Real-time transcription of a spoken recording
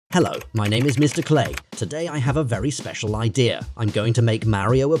Hello, my name is Mr. Clay. Today I have a very special idea. I'm going to make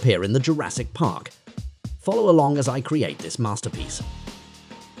Mario appear in the Jurassic Park. Follow along as I create this masterpiece.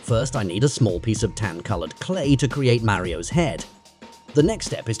 First, I need a small piece of tan-colored clay to create Mario's head. The next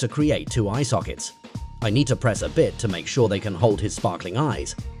step is to create two eye sockets. I need to press a bit to make sure they can hold his sparkling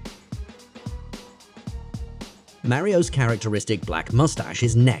eyes. Mario's characteristic black mustache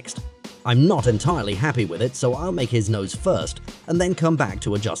is next. I'm not entirely happy with it, so I'll make his nose first and then come back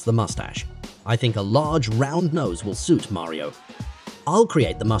to adjust the mustache. I think a large, round nose will suit Mario. I'll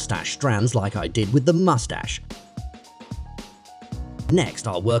create the mustache strands like I did with the mustache. Next,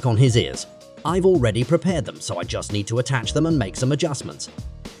 I'll work on his ears. I've already prepared them, so I just need to attach them and make some adjustments.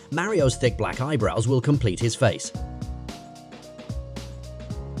 Mario's thick black eyebrows will complete his face.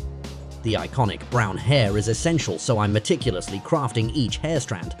 The iconic brown hair is essential, so I'm meticulously crafting each hair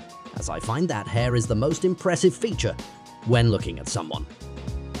strand, as I find that hair is the most impressive feature when looking at someone.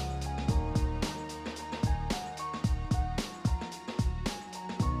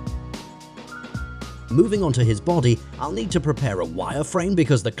 Moving on to his body, I'll need to prepare a wireframe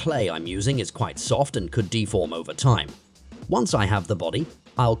because the clay I'm using is quite soft and could deform over time. Once I have the body,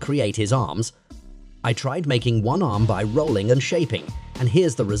 I'll create his arms. I tried making one arm by rolling and shaping, and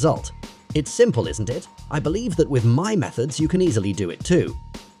here's the result. It's simple, isn't it? I believe that with my methods you can easily do it too.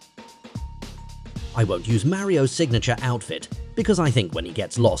 I won't use Mario's signature outfit, because I think when he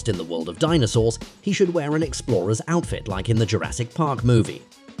gets lost in the world of dinosaurs, he should wear an explorer's outfit like in the Jurassic Park movie.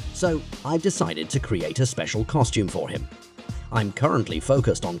 So I've decided to create a special costume for him. I'm currently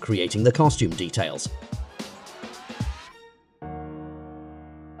focused on creating the costume details.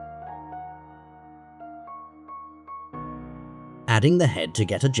 Adding the head to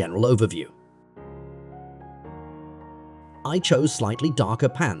get a general overview. I chose slightly darker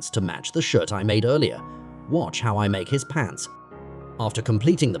pants to match the shirt I made earlier. Watch how I make his pants. After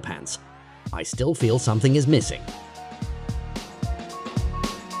completing the pants, I still feel something is missing.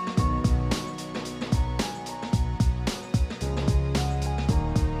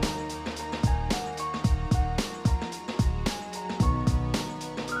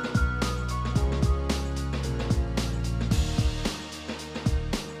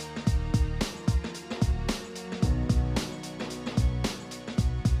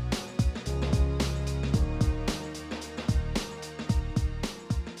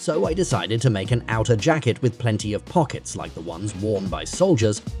 So I decided to make an outer jacket with plenty of pockets like the ones worn by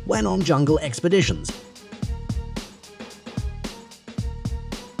soldiers when on jungle expeditions.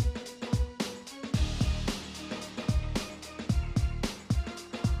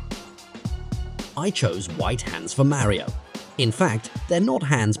 I chose white hands for Mario. In fact, they're not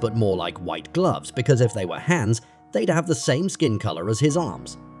hands but more like white gloves, because if they were hands, they'd have the same skin color as his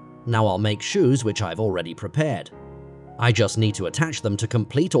arms. Now I'll make shoes, which I've already prepared. I just need to attach them to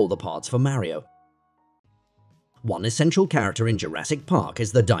complete all the parts for Mario. One essential character in Jurassic Park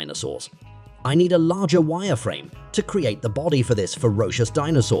is the dinosaurs. I need a larger wireframe to create the body for this ferocious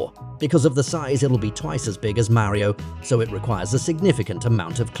dinosaur. Because of the size, it'll be twice as big as Mario, so it requires a significant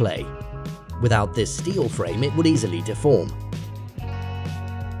amount of clay. Without this steel frame, it would easily deform.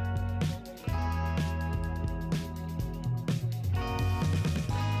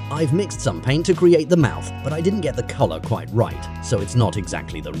 I've mixed some paint to create the mouth, but I didn't get the color quite right, so it's not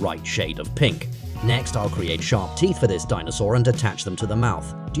exactly the right shade of pink. Next, I'll create sharp teeth for this dinosaur and attach them to the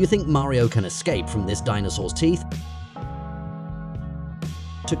mouth. Do you think Mario can escape from this dinosaur's teeth?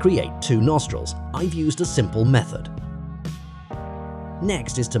 To create two nostrils, I've used a simple method.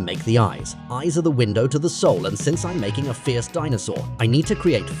 Next is to make the eyes. Eyes are the window to the soul, and since I'm making a fierce dinosaur, I need to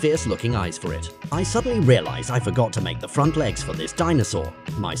create fierce-looking eyes for it. I suddenly realized I forgot to make the front legs for this dinosaur.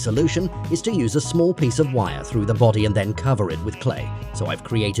 My solution is to use a small piece of wire through the body and then cover it with clay, so I've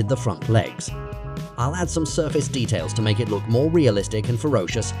created the front legs. I'll add some surface details to make it look more realistic and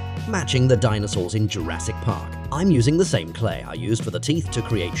ferocious, matching the dinosaurs in Jurassic Park. I'm using the same clay I used for the teeth to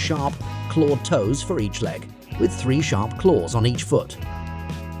create sharp, clawed toes for each leg, with 3 sharp claws on each foot.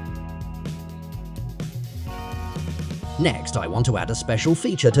 Next, I want to add a special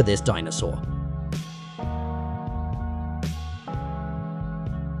feature to this dinosaur.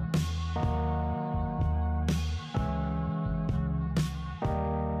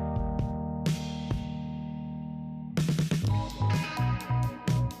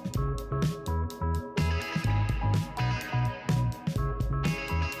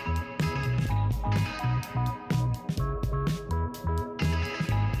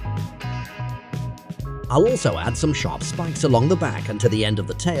 I'll also add some sharp spikes along the back and to the end of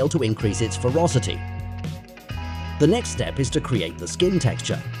the tail to increase its ferocity. The next step is to create the skin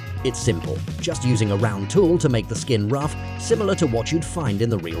texture. It's simple, just using a round tool to make the skin rough, similar to what you'd find in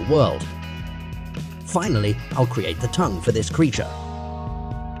the real world. Finally, I'll create the tongue for this creature.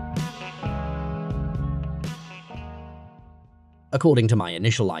 According to my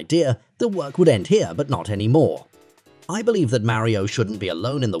initial idea, the work would end here, but not anymore. I believe that Mario shouldn't be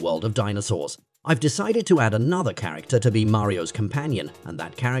alone in the world of dinosaurs. I've decided to add another character to be Mario's companion, and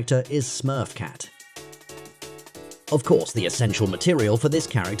that character is Smurf Cat. Of course, the essential material for this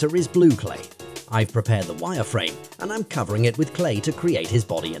character is blue clay. I've prepared the wireframe, and I'm covering it with clay to create his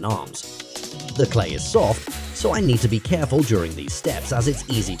body and arms. The clay is soft, so I need to be careful during these steps as it's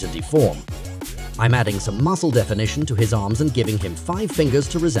easy to deform. I'm adding some muscle definition to his arms and giving him 5 fingers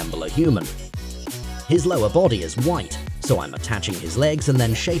to resemble a human. His lower body is white, so I'm attaching his legs and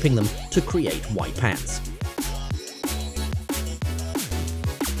then shaping them to create white pants.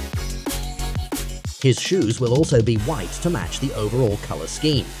 His shoes will also be white to match the overall color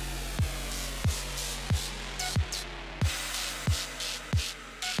scheme.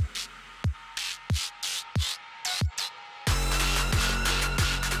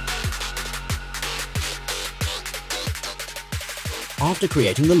 After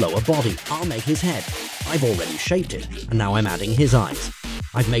creating the lower body, I'll make his head. I've already shaped it, and now I'm adding his eyes.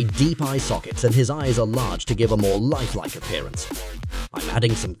 I've made deep eye sockets and his eyes are large to give a more lifelike appearance. I'm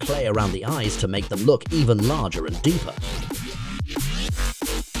adding some clay around the eyes to make them look even larger and deeper.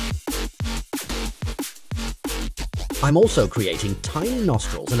 I'm also creating tiny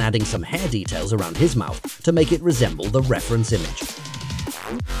nostrils and adding some hair details around his mouth to make it resemble the reference image.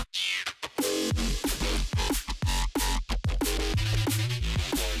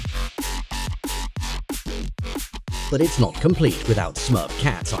 But it's not complete without Smurf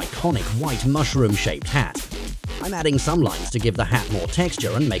Cat's iconic white mushroom-shaped hat. I'm adding some lines to give the hat more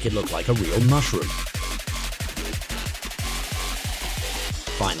texture and make it look like a real mushroom.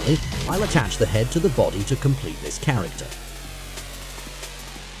 Finally, I'll attach the head to the body to complete this character.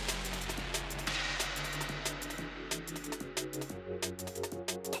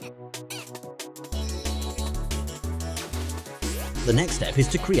 The next step is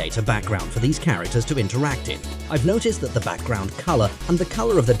to create a background for these characters to interact in. I've noticed that the background color and the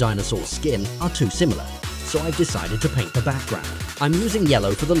color of the dinosaur's skin are too similar, so I've decided to paint the background. I'm using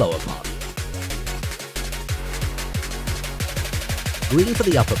yellow for the lower part, green for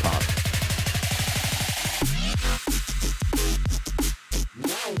the upper part,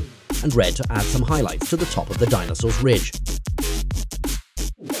 and red to add some highlights to the top of the dinosaur's ridge.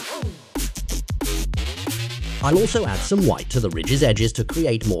 I'll also add some white to the ridge's edges to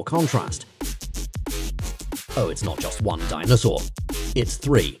create more contrast. Oh, it's not just one dinosaur, it's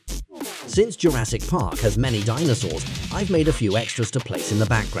 3. Since Jurassic Park has many dinosaurs, I've made a few extras to place in the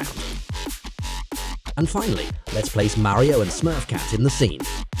background. And finally, let's place Mario and Smurf Cat in the scene.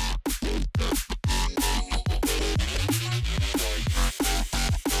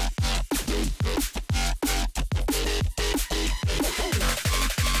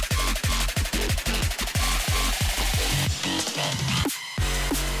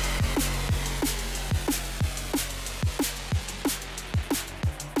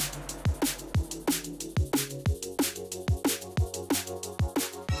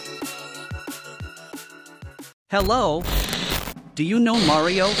 Hello? Do you know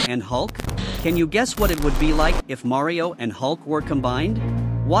Mario and Hulk? Can you guess what it would be like if Mario and Hulk were combined?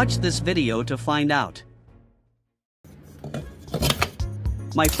 Watch this video to find out.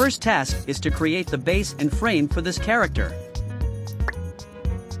 My first task is to create the base and frame for this character.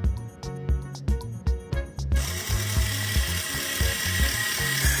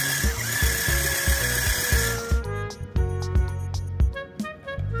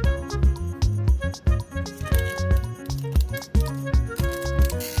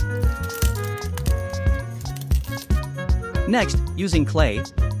 Next, using clay,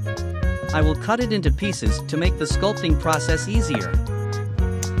 I will cut it into pieces to make the sculpting process easier.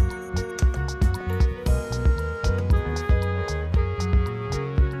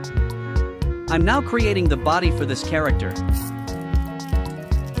 I'm now creating the body for this character.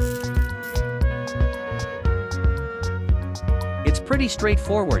 It's pretty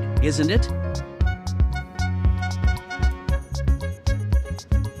straightforward, isn't it?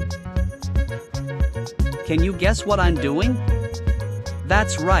 Can you guess what I'm doing?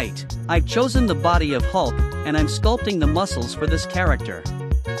 That's right, I've chosen the body of Hulk, and I'm sculpting the muscles for this character.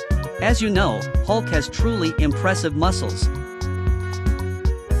 As you know, Hulk has truly impressive muscles.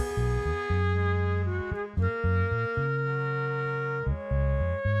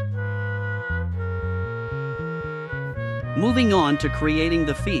 Moving on to creating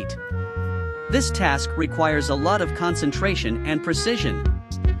the feet. This task requires a lot of concentration and precision.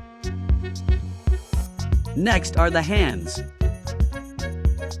 Next are the hands.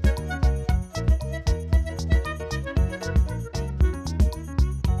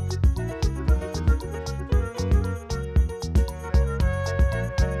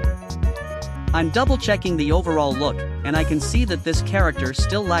 I'm double-checking the overall look, and I can see that this character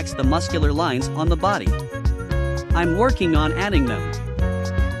still lacks the muscular lines on the body. I'm working on adding them.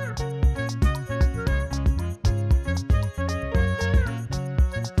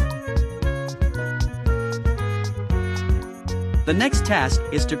 The next task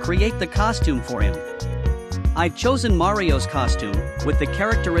is to create the costume for him. I've chosen Mario's costume with the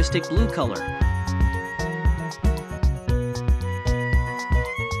characteristic blue color.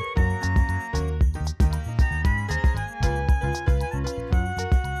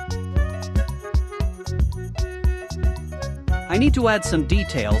 I need to add some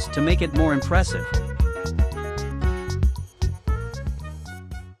details to make it more impressive.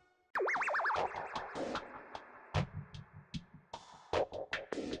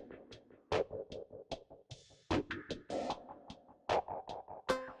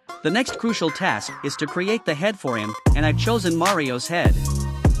 The next crucial task is to create the head for him, and I've chosen Mario's head.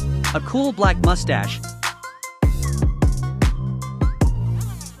 A cool black mustache.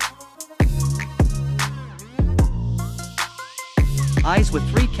 Eyes with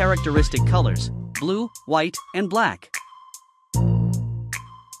 3 characteristic colors: blue, white, and black.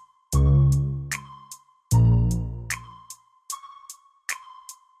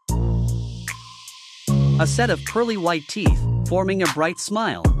 A set of pearly white teeth, forming a bright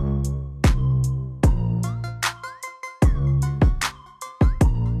smile.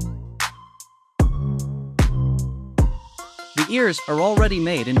 The ears are already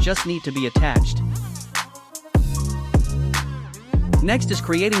made and just need to be attached. Next is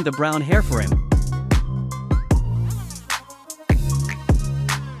creating the brown hair for him.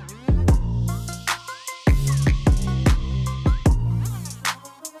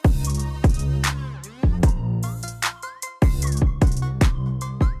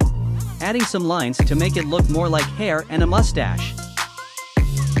 Adding some lines to make it look more like hair and a mustache.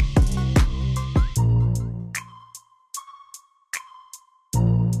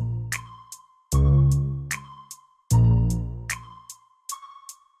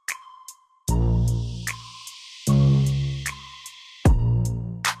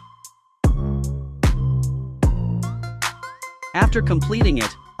 After completing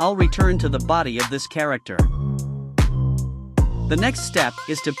it, I'll return to the body of this character. The next step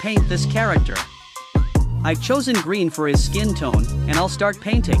is to paint this character. I've chosen green for his skin tone, and I'll start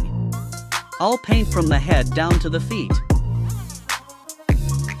painting. I'll paint from the head down to the feet.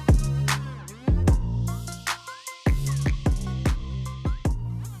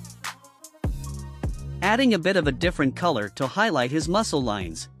 Adding a bit of a different color to highlight his muscle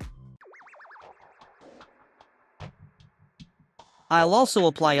lines. I'll also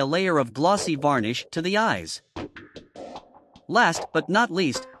apply a layer of glossy varnish to the eyes. Last but not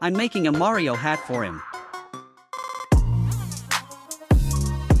least, I'm making a Mario hat for him.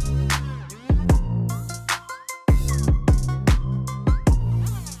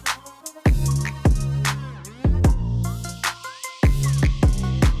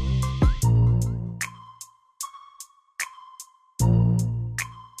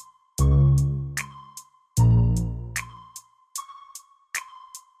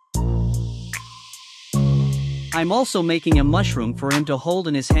 I'm also making a mushroom for him to hold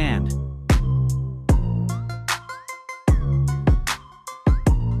in his hand.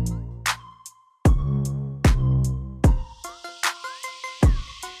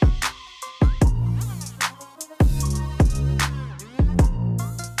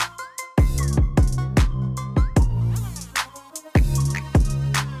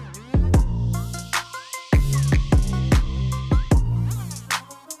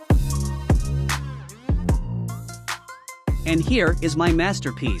 And here is my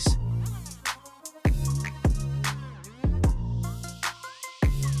masterpiece.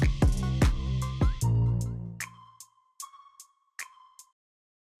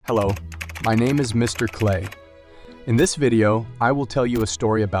 Hello, my name is Mr. Clay. In this video, I will tell you a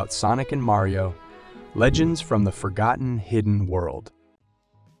story about Sonic and Mario, Legends from the Forgotten Hidden World.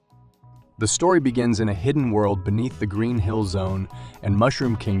 The story begins in a hidden world beneath the Green Hill Zone and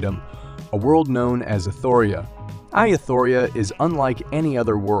Mushroom Kingdom, a world known as Ethoria. Ethoria is unlike any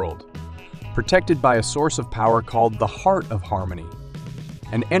other world, protected by a source of power called the Heart of Harmony,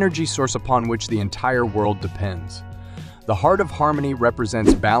 an energy source upon which the entire world depends. The Heart of Harmony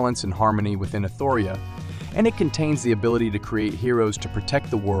represents balance and harmony within Ethoria, and it contains the ability to create heroes to protect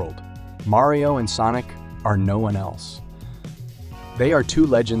the world. Mario and Sonic are no one else. They are 2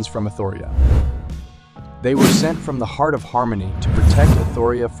 legends from Ethoria. They were sent from the Heart of Harmony to protect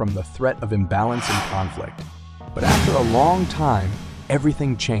Ethoria from the threat of imbalance and conflict. But after a long time,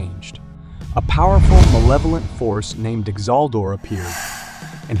 everything changed. A powerful, malevolent force named Exaldor appeared,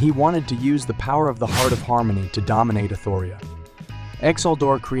 and he wanted to use the power of the Heart of Harmony to dominate Ethoria.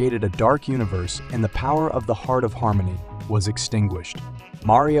 Exaldor created a dark universe, and the power of the Heart of Harmony was extinguished.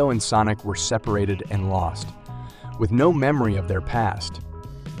 Mario and Sonic were separated and lost, with no memory of their past.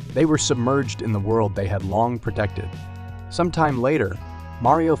 They were submerged in the world they had long protected. Sometime later,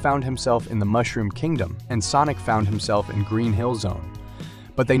 Mario found himself in the Mushroom Kingdom, and Sonic found himself in Green Hill Zone.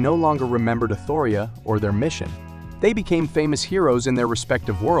 But they no longer remembered Ethoria or their mission. They became famous heroes in their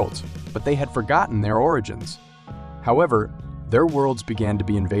respective worlds, but they had forgotten their origins. However, their worlds began to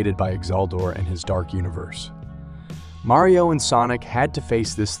be invaded by Exaldor and his dark universe. Mario and Sonic had to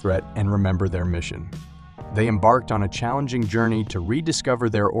face this threat and remember their mission. They embarked on a challenging journey to rediscover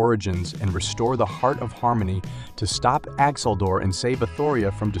their origins and restore the Heart of Harmony to stop Exaldor and save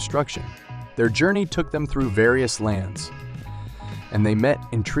Ethoria from destruction. Their journey took them through various lands, and they met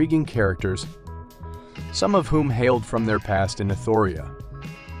intriguing characters, some of whom hailed from their past in Ethoria.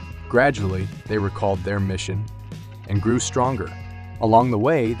 Gradually, they recalled their mission and grew stronger. Along the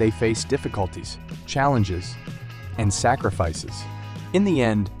way, they faced difficulties, challenges, and sacrifices. In the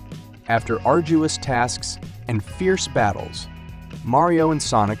end, after arduous tasks and fierce battles, Mario and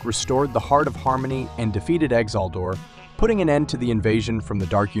Sonic restored the Heart of Harmony and defeated Exaldor, putting an end to the invasion from the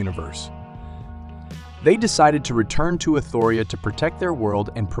Dark Universe. They decided to return to Ethoria to protect their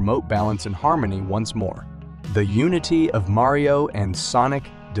world and promote balance and harmony once more. The unity of Mario and Sonic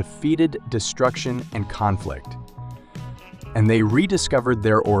defeated destruction and conflict, and they rediscovered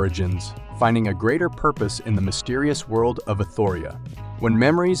their origins, finding a greater purpose in the mysterious world of Ethoria. When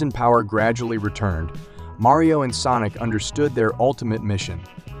memories and power gradually returned, Mario and Sonic understood their ultimate mission: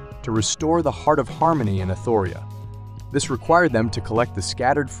 to restore the Heart of Harmony in Ethoria. This required them to collect the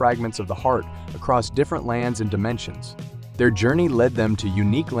scattered fragments of the heart across different lands and dimensions. Their journey led them to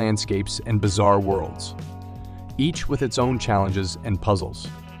unique landscapes and bizarre worlds, each with its own challenges and puzzles.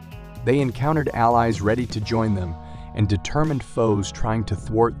 They encountered allies ready to join them and determined foes trying to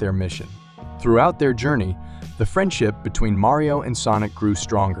thwart their mission. Throughout their journey, the friendship between Mario and Sonic grew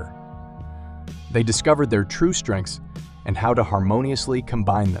stronger. They discovered their true strengths and how to harmoniously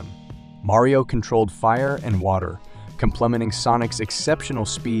combine them. Mario controlled fire and water, complementing Sonic's exceptional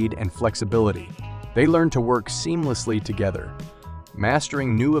speed and flexibility. They learned to work seamlessly together,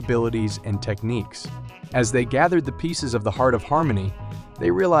 mastering new abilities and techniques. As they gathered the pieces of the Heart of Harmony,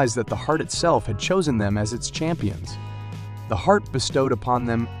 they realized that the heart itself had chosen them as its champions. The heart bestowed upon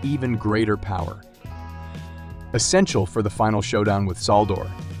them even greater power, essential for the final showdown with Exaldor.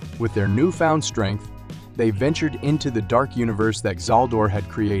 With their newfound strength, they ventured into the dark universe that Exaldor had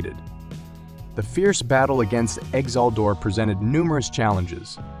created. The fierce battle against Exaldor presented numerous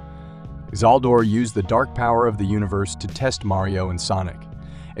challenges. Exaldor used the dark power of the universe to test Mario and Sonic,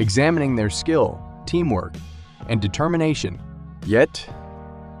 examining their skill, teamwork, and determination. Yet,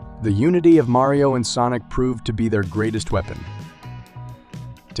 the unity of Mario and Sonic proved to be their greatest weapon.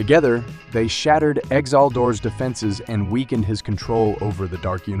 Together, they shattered Exaldor's defenses and weakened his control over the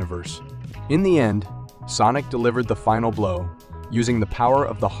dark universe. In the end, Sonic delivered the final blow, using the power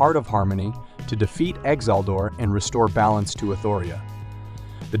of the Heart of Harmony to defeat Exaldor and restore balance to Ethoria.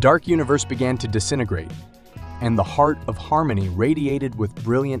 The dark universe began to disintegrate, and the Heart of Harmony radiated with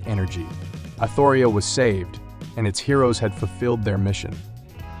brilliant energy. Ethoria was saved, and its heroes had fulfilled their mission.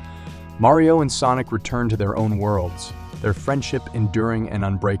 Mario and Sonic returned to their own worlds, their friendship enduring and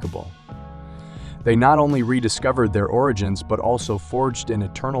unbreakable. They not only rediscovered their origins but also forged an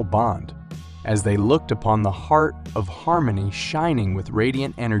eternal bond. As they looked upon the Heart of Harmony shining with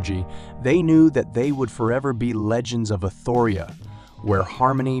radiant energy, they knew that they would forever be legends of Ethoria, where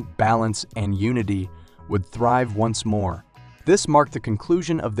harmony, balance, and unity would thrive once more. This marked the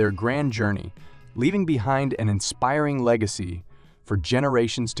conclusion of their grand journey, leaving behind an inspiring legacy for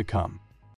generations to come.